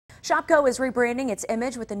Shopko is rebranding its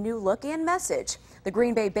image with a new look and message. The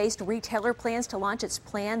Green Bay-based retailer plans to launch its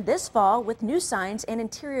plan this fall with new signs and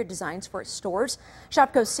interior designs for its stores.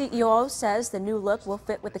 Shopko's CEO says the new look will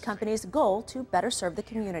fit with the company's goal to better serve the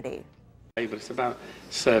community. But it's about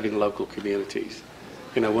serving local communities.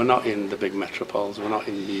 You know, we're not in the big metropoles, we're not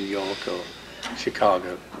in New York or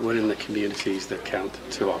Chicago. We're in the communities that count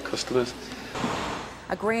to our customers.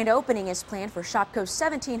 A grand opening is planned for Shopko's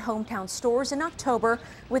 17 hometown stores in October,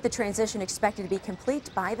 with the transition expected to be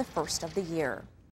complete by the first of the year.